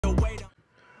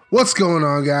What's going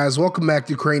on, guys? Welcome back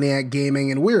to Craniac Gaming,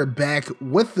 and we're back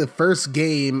with the first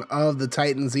game of the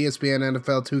Titans ESPN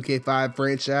NFL 2K5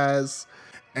 franchise,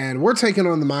 and we're taking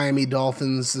on the Miami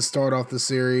Dolphins to start off the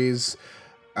series.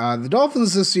 The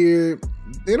Dolphins this year,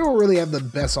 they don't really have the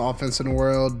best offense in the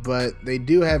world, but they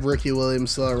do have Ricky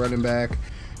Williams still at running back,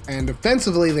 and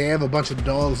defensively they have a bunch of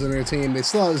dogs in their team. They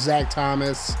still have Zach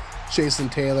Thomas, Jason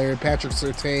Taylor, Patrick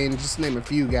Surtain, just to name a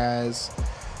few guys.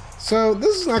 So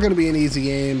this is not going to be an easy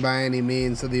game by any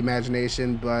means of the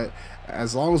imagination, but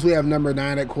as long as we have number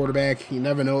 9 at quarterback, you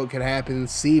never know what could happen.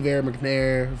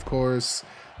 McNair, of course,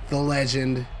 the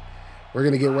legend. We're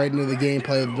going to get right into the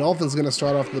gameplay. The Dolphins going to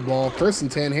start off the ball. 1st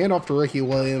and 10, hand off to Ricky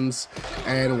Williams.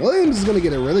 And Williams is going to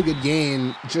get a really good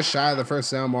gain, just shy of the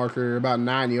first down marker, about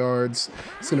 9 yards.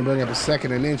 It's going to bring up a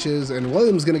 2nd and inches. And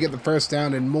Williams is going to get the first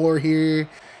down and more here.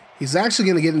 He's actually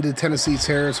going to get into Tennessee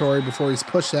territory before he's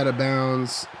pushed out of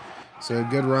bounds. So a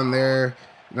good run there.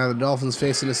 Now the Dolphins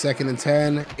facing a 2nd and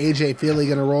 10. A.J. Feely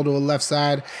going to roll to a left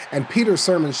side. And Peter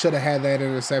Sermon should have had that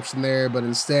interception there, but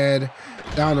instead,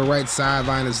 down the right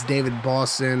sideline is David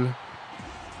Boston.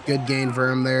 Good gain for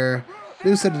him there.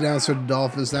 New set it down for the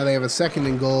Dolphins. Now they have a 2nd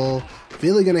and goal.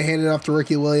 Feely going to hand it off to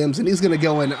Ricky Williams, and he's going to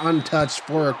go in untouched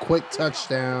for a quick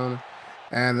touchdown.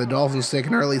 And the Dolphins take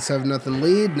an early 7-0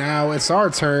 lead. Now it's our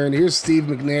turn. Here's Steve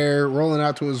McNair rolling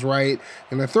out to his right.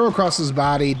 And they throw across his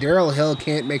body. Darrell Hill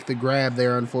can't make the grab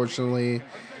there, unfortunately.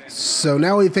 So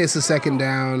now we face a 2nd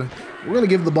down. We're going to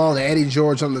give the ball to Eddie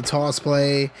George on the toss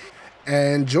play.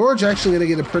 And George actually going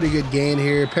to get a pretty good gain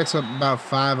here. Picks up about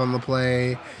 5 on the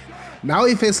play. Now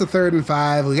we face a 3rd and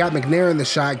 5. We got McNair in the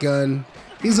shotgun.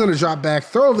 He's going to drop back,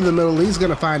 throw over the middle. He's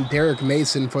going to find Derrick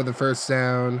Mason for the first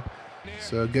down.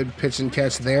 So a good pitch and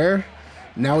catch there.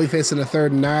 Now we facing a 3rd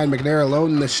and 9. McNair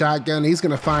alone in the shotgun. He's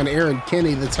going to find Aaron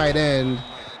Kinney, the tight end,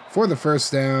 for the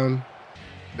first down.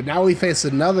 But now we face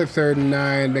another 3rd and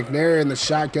 9. McNair in the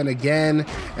shotgun again.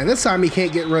 And this time he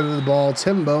can't get rid of the ball.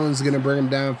 Tim Bones is going to bring him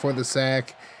down for the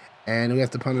sack. And we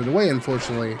have to punt it away,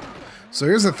 unfortunately. So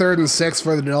here's a 3rd and 6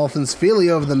 for the Dolphins. Feely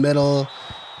over the middle.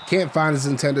 Can't find his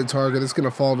intended target. It's going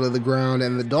to fall to the ground.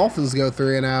 And the Dolphins go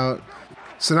 3 and out.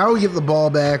 So now we get the ball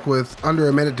back with under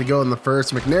a minute to go in the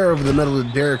first. McNair over the middle to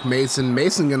Derrick Mason.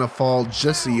 Mason going to fall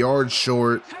just a yard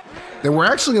short. Then we're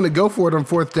actually going to go for it on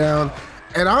 4th down.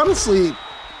 And honestly,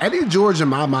 Eddie George, in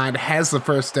my mind, has the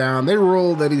first down. They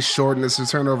ruled Eddie short and it's a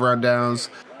turnover on downs.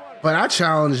 But I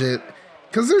challenge it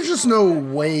because there's just no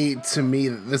way to me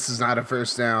that this is not a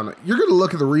first down. You're going to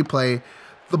look at the replay.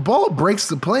 The ball breaks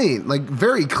the plane, like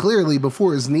very clearly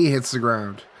before his knee hits the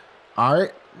ground. All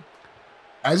right.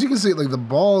 As you can see, like the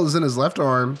ball is in his left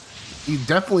arm. He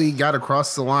definitely got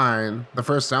across the line, the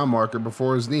first down marker,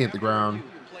 before his knee hit the ground.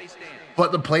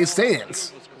 But the play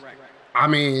stands. I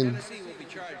mean,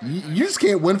 you just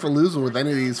can't win for losing with any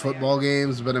of these football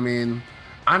games. But I mean,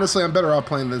 honestly, I'm better off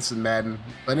playing this in Madden.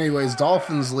 But anyways,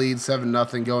 Dolphins lead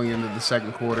 7-0 going into the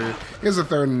 2nd quarter. Here's a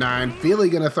 3rd and 9.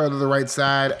 Feely going to throw to the right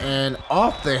side and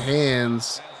off the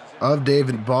hands of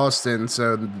David Boston.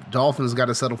 So the Dolphins got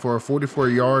to settle for a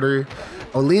 44-yarder.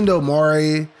 Olindo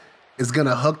Mari is going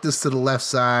to hook this to the left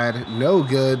side. No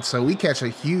good. So we catch a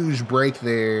huge break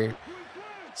there.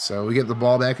 So we get the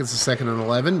ball back. It's a 2nd and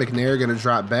 11. McNair going to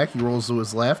drop back. He rolls to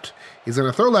his left. He's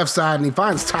going to throw left side, and he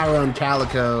finds Tyrone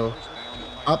Calico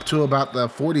up to about the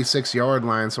 46-yard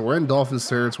line. So we're in Dolphins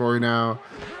territory now.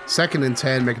 2nd and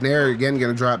 10. McNair again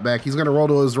going to drop back. He's going to roll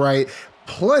to his right.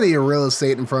 Plenty of real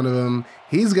estate in front of him.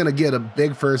 He's going to get a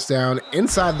big first down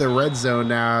inside the red zone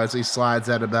now as he slides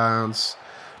out of bounds.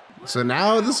 So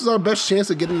now this is our best chance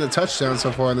of getting the touchdown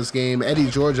so far in this game. Eddie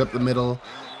George up the middle,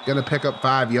 going to pick up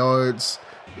 5 yards.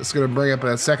 This is going to bring up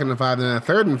a 2nd and 5 and a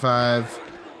 3rd and 5.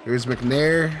 Here's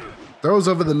McNair. Throws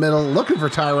over the middle, looking for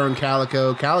Tyrone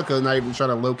Calico. Calico not even trying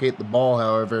to locate the ball,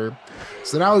 however.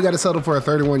 So now we got to settle for a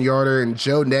 31-yarder, and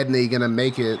Joe Nedney going to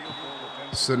make it.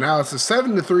 So now it's a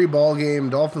 7-3 ball game.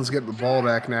 Dolphins get the ball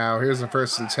back now. Here's the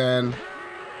 1st and 10.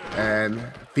 And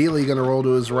Feely going to roll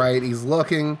to his right. He's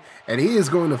looking, and he is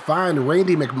going to find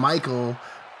Randy McMichael,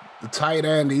 the tight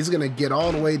end. He's going to get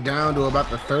all the way down to about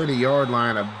the 30-yard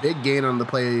line. A big gain on the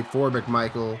play for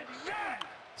McMichael.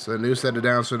 So the new set of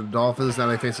downs for the Dolphins. Now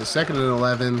they face a 2nd and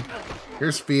 11.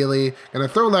 Here's Feely. Going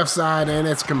to throw left side, and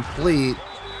it's complete.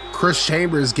 Chris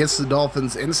Chambers gets the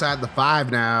Dolphins inside the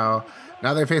 5 now.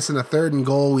 Now they're facing a 3rd and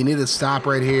goal. We need to stop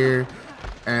right here.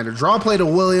 And a draw play to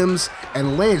Williams,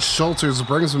 and Lance Schulters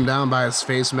brings him down by his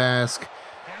face mask.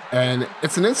 And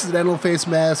it's an incidental face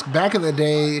mask. Back in the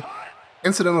day,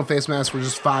 incidental face masks were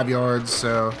just 5 yards,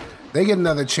 so they get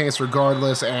another chance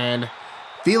regardless. And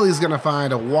Feely's going to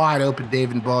find a wide open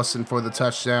David Boston for the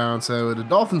touchdown. So the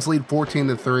Dolphins lead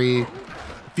 14-3.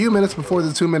 A few minutes before the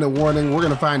 2-minute warning, we're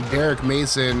going to find Derrick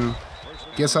Mason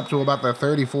gets up to about the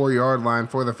 34-yard line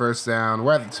for the first down.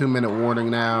 We're at the 2-minute warning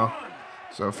now.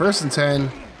 So 1st and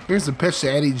 10. Here's the pitch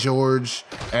to Eddie George.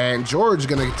 And George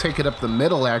going to take it up the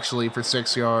middle, actually, for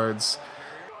 6 yards.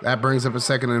 That brings up a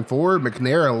 2nd and 4.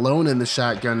 McNair alone in the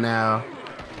shotgun now.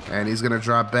 And he's going to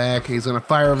drop back. He's going to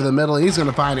fire over the middle. He's going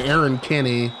to find Aaron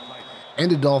Kinney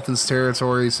into Dolphins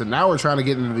territory. So now we're trying to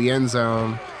get into the end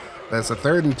zone. That's a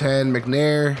 3rd and 10.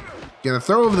 McNair going to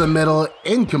throw over the middle.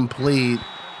 Incomplete.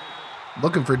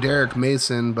 Looking for Derrick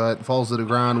Mason, but falls to the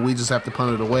ground. We just have to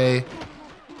punt it away.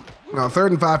 Now 3rd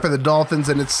and 5 for the Dolphins,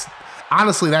 and it's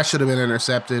honestly, that should have been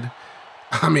intercepted.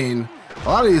 I mean, a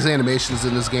lot of these animations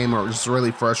in this game are just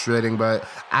really frustrating, but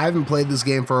I haven't played this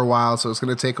game for a while, so it's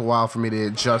going to take a while for me to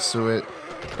adjust to it.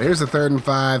 Here's the 3rd and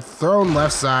 5, thrown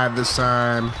left side this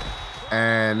time,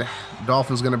 and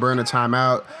Dolphins going to burn a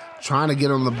timeout, trying to get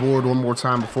on the board one more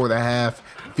time before the half.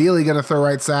 Feely going to throw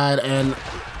right side, and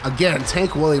again,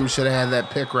 Tank Williams should have had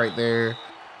that pick right there,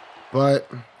 but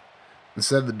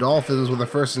instead the Dolphins with a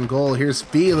 1st and goal. Here's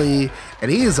Feely, and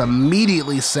he is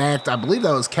immediately sacked. I believe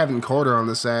that was Kevin Carter on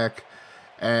the sack,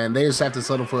 and they just have to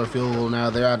settle for a field goal now.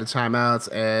 They're out of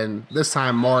timeouts, and this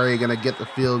time Mari going to get the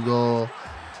field goal.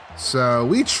 So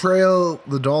we trail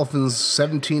the Dolphins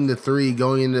 17-3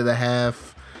 going into the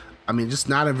half. I mean, just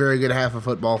not a very good half of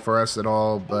football for us at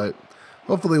all, but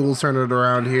hopefully we'll turn it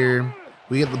around here.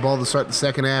 We get the ball to start the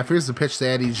second half. Here's the pitch to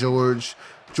Eddie George.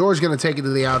 George going to take it to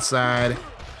the outside,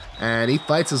 and he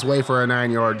fights his way for a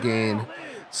 9-yard gain.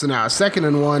 So now 2nd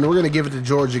and 1. We're going to give it to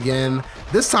George again.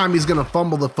 This time he's going to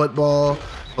fumble the football,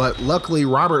 but luckily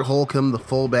Robert Holcomb, the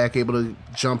fullback, able to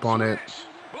jump on it.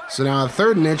 So now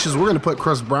 3rd and inches. We're going to put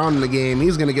Chris Brown in the game.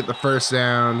 He's going to get the first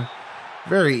down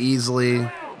very easily.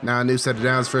 Now a new set of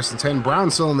downs, 1st and 10.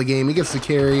 Brown's still in the game. He gets the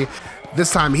carry.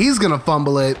 This time he's going to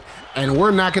fumble it, and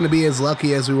we're not going to be as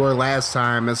lucky as we were last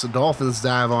time as the Dolphins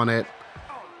dive on it.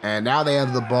 And now they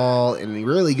have the ball in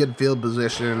really good field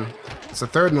position. It's a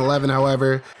 3rd and 11,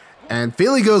 however. And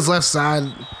Feely goes left side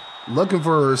looking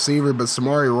for a receiver, but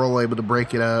Samari Rolle able to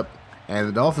break it up. And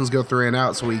the Dolphins go 3 and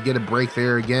out, so we get a break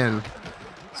there again.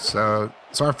 So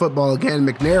it's our football again.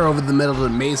 McNair over the middle to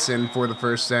Mason for the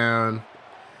first down.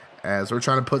 As we're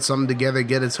trying to put something together,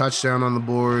 get a touchdown on the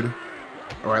board.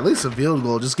 Or at least a field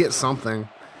goal, just get something.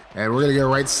 And we're going to go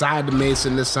right side to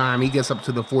Mason this time. He gets up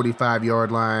to the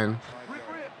 45-yard line.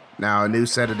 Now a new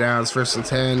set of downs, 1st and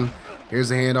 10.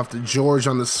 Here's a handoff to George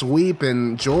on the sweep,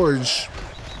 and George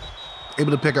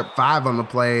able to pick up 5 on the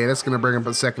play. That's going to bring up a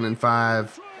 2nd and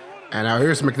 5. And now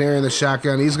here's McNair in the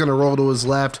shotgun. He's going to roll to his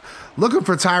left, looking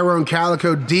for Tyrone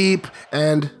Calico deep,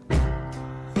 and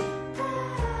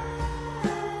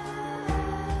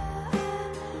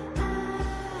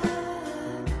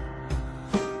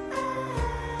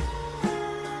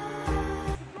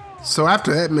so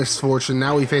after that misfortune,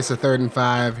 now we face a 3rd and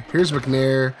 5. Here's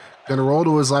McNair, going to roll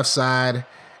to his left side,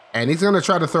 and he's going to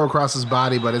try to throw across his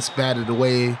body, but it's batted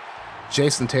away.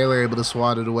 Jason Taylor able to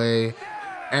swat it away,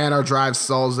 and our drive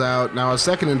stalls out. Now a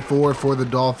 2nd and 4 for the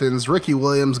Dolphins. Ricky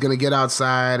Williams going to get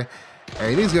outside,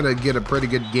 and he's going to get a pretty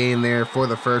good gain there for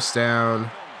the first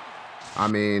down. I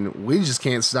mean, we just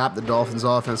can't stop the Dolphins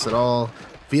offense at all.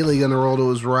 Feely going to roll to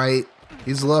his right.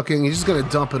 He's looking. He's just going to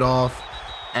dump it off.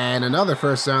 And another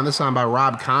first down, this time by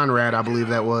Rob Conrad, I believe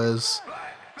that was.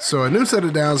 So a new set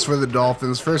of downs for the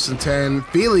Dolphins, 1st and 10.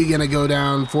 Feely going to go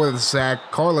down for the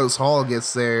sack. Carlos Hall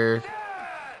gets there.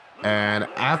 And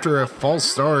after a false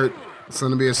start, it's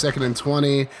going to be a 2nd and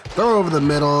 20. Throw over the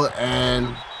middle,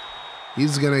 and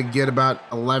he's going to get about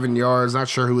 11 yards. Not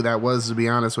sure who that was, to be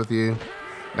honest with you.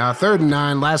 Now 3rd and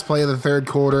 9, last play of the 3rd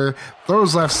quarter.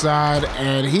 Throws left side,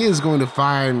 and he is going to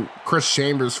find Chris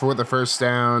Chambers for the first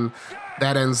down.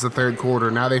 That ends the 3rd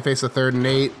quarter. Now they face a 3rd and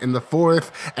 8 in the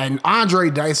 4th, and Andre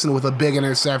Dyson with a big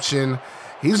interception.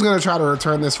 He's going to try to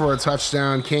return this for a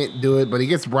touchdown. Can't do it, but he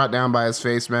gets brought down by his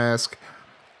face mask.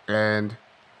 And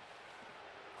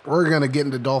we're going to get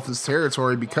into Dolphins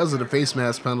territory because of the face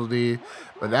mask penalty.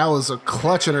 But that was a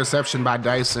clutch interception by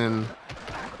Dyson.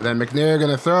 Then McNair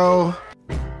going to throw.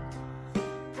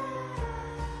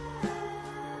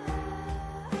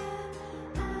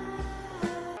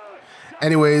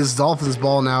 Anyways, Dolphins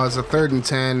ball now is a 3rd and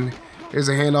 10. Here's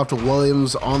a handoff to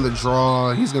Williams on the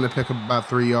draw. He's going to pick up about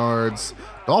 3 yards.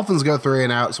 Dolphins go 3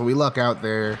 and out, so we luck out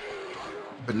there.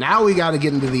 But now we got to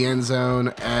get into the end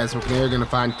zone as McNair going to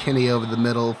find Kenny over the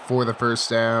middle for the first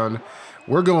down.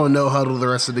 We're going no huddle the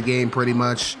rest of the game pretty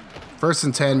much. 1st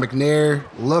and 10, McNair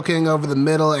looking over the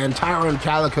middle, and Tyrone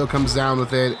Calico comes down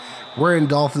with it. We're in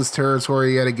Dolphins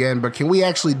territory yet again, but can we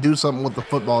actually do something with the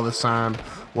football this time?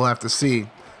 We'll have to see.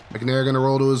 McNair going to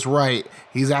roll to his right.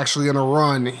 He's actually going to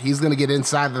run. He's going to get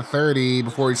inside the 30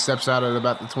 before he steps out at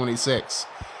about the 26.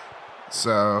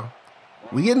 So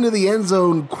we get into the end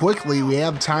zone quickly. We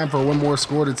have time for one more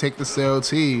score to take this to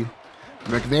OT.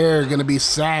 McNair going to be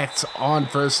sacked on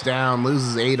first down,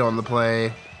 loses 8 on the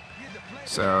play.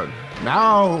 So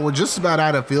now we're just about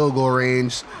out of field goal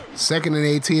range. 2nd and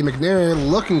 18. McNair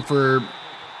looking for,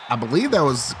 I believe that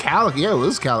was Calico. Yeah, it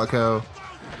was Calico.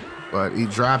 But he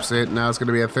drops it. Now it's going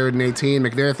to be a 3rd and 18.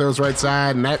 McNair throws right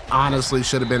side, and that honestly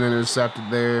should have been intercepted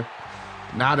there.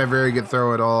 Not a very good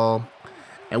throw at all.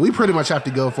 And we pretty much have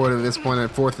to go for it at this point at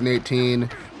 4th and 18.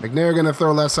 McNair going to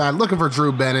throw left side, looking for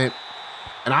Drew Bennett.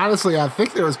 And honestly, I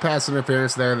think there was pass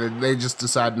interference there that they just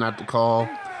decided not to call.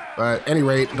 But at any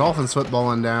rate, Dolphins football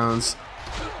on downs.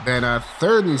 Then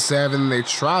 3rd and 7, they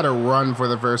try to run for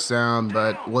the first down,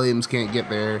 but Williams can't get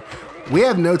there. We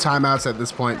have no timeouts at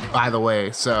this point, by the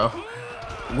way, so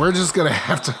we're just going to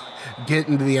have to get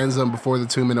into the end zone before the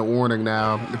 2-minute warning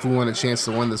now if we want a chance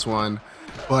to win this one.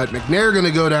 But McNair going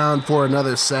to go down for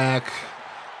another sack.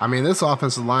 I mean, this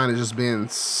offensive line has just been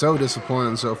so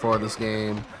disappointing so far this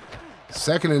game.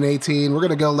 2nd and 18, we're going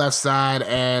to go left side,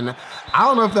 and I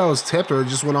don't know if that was tipped or it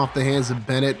just went off the hands of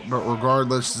Bennett, but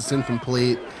regardless, it's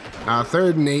incomplete.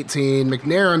 3rd and 18,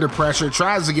 McNair under pressure,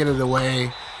 tries to get it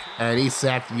away, and he's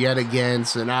sacked yet again.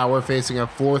 So now we're facing a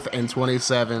 4th and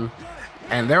 27,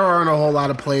 and there aren't a whole lot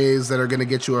of plays that are going to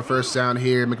get you a first down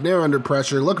here. McNair under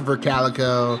pressure, looking for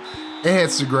Calico. It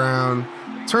hits the ground.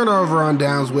 Turnover on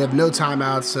downs. We have no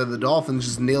timeouts, so the Dolphins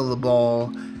just nail the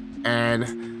ball,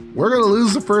 and we're going to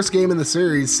lose the first game in the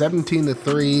series,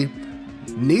 17-3.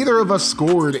 Neither of us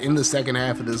scored in the second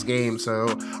half of this game, so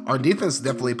our defense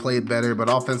definitely played better, but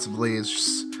offensively it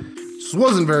just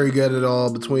wasn't very good at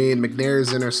all. Between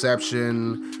McNair's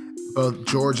interception, both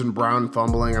George and Brown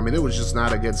fumbling, I mean, it was just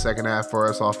not a good second half for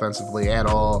us offensively at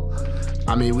all.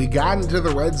 I mean, we got into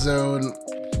the red zone,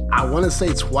 I want to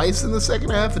say twice in the second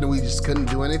half, and we just couldn't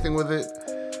do anything with it.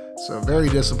 So very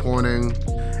disappointing.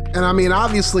 And I mean,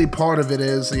 obviously part of it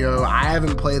is, you know, I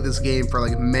haven't played this game for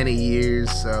like many years,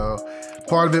 so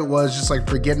part of it was just like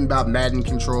forgetting about Madden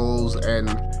controls and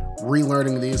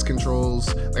relearning these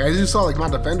controls. Like I just saw like my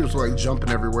defenders were like jumping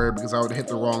everywhere because I would hit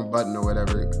the wrong button or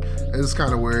whatever. It's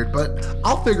kind of weird, but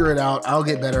I'll figure it out. I'll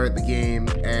get better at the game,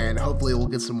 and hopefully we'll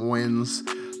get some wins.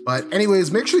 But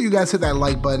anyways, make sure you guys hit that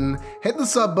like button, hit the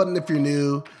sub button if you're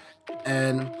new,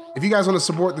 and if you guys want to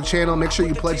support the channel, make sure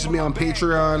you pledge to me on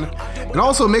Patreon. And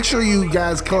also make sure you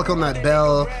guys click on that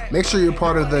bell. Make sure you're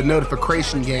part of the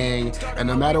notification gang. And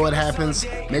no matter what happens,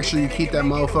 make sure you keep that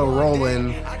mofo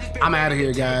rolling. I'm out of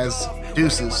here, guys.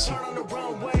 Deuces.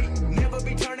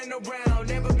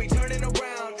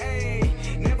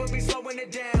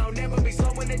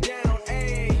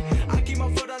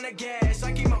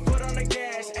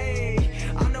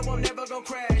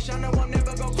 Crash. I know